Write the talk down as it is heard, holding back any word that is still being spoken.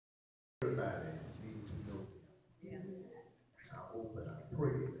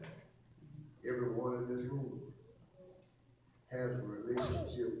pray that everyone in this room has a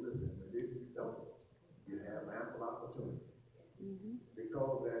relationship with him. And if you don't, you have ample opportunity.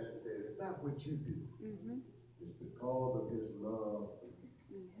 Because, as he said, it's not what you do. It's because of his love for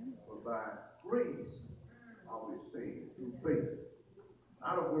you. For by grace are we saved through faith.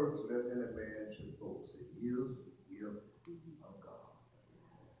 Not of works, lest any man should boast. It is the gift of God.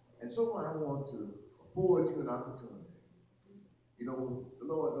 And so I want to afford you an opportunity. You know, the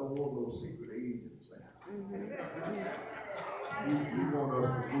Lord don't want no secret agents. He wants us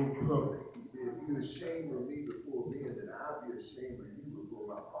to go public. He said, if you're ashamed of me before men, then I'll be ashamed of you before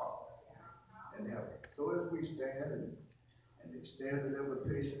my Father in heaven. So as we stand and extend an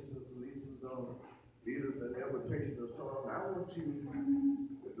invitation, Sister Lisa's going to lead us in an invitational song. I want you,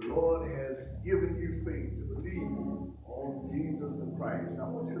 if the Lord has given you faith to believe on Jesus the Christ, I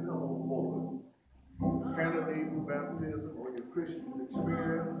want you to come on forward. As a candidate for baptism or your Christian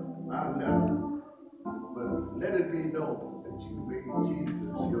experience, I letter. But let it be known that you made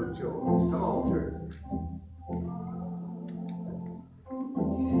Jesus your choice. Come on, church.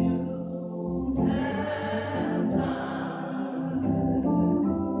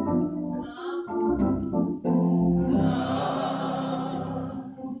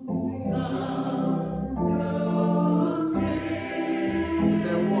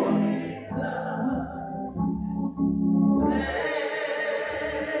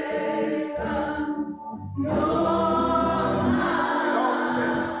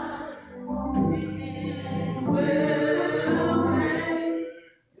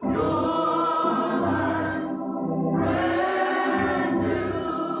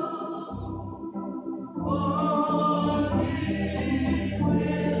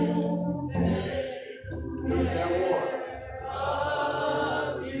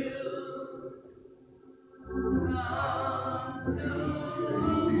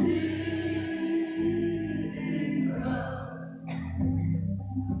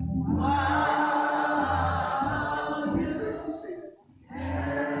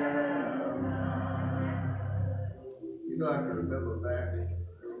 I can remember back as a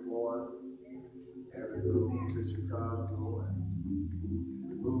little boy, having moved to Chicago, and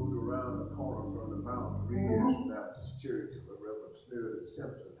we moved around the corner from the Mountain Ridge Baptist Church, where Reverend Snurley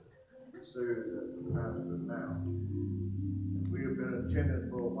Simpson serves as the pastor now. And we have been attending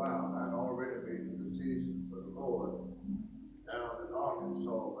for a while. I'd already made the decision for the Lord down in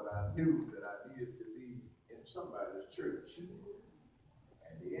Arkansas, but I knew that I needed to be in somebody's church.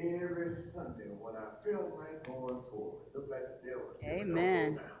 And every Sunday when I felt like going forward, it looked like the devil.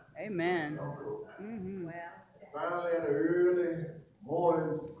 Amen. Amen. Don't go now. Finally, at an early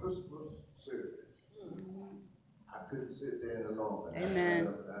morning Christmas service, I couldn't sit there any longer.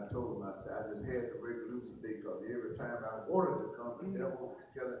 Amen. I told him, I said, I just had to break loose today because every time I wanted to come, the devil was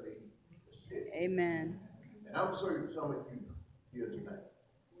telling me to sit. Amen. And I'm certain some of you here tonight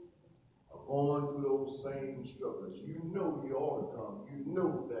are going through those same struggles. You know you ought to come. You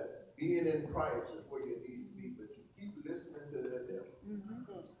know that being in Christ is where you need to be, but you keep listening to that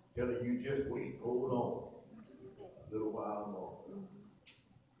devil. Telling you just wait, hold on a little while more.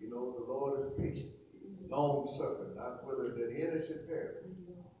 You know, the Lord is patient, long suffering, not willing that any should perish.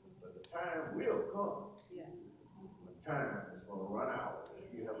 But the time will come. The time is going to run out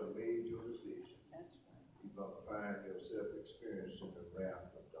if you haven't made your decision. You're going to find yourself experiencing the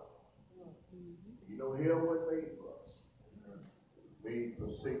wrath of God. You know, hell was made for us. Made for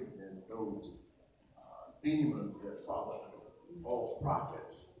Satan and those demons that follow him, false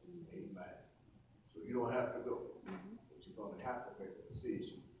prophets. Amen. So you don't have to go, but you're going to have to make a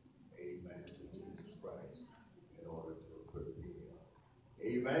decision. Amen. To Jesus Christ in order to put it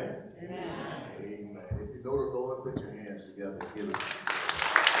in. Amen. Amen.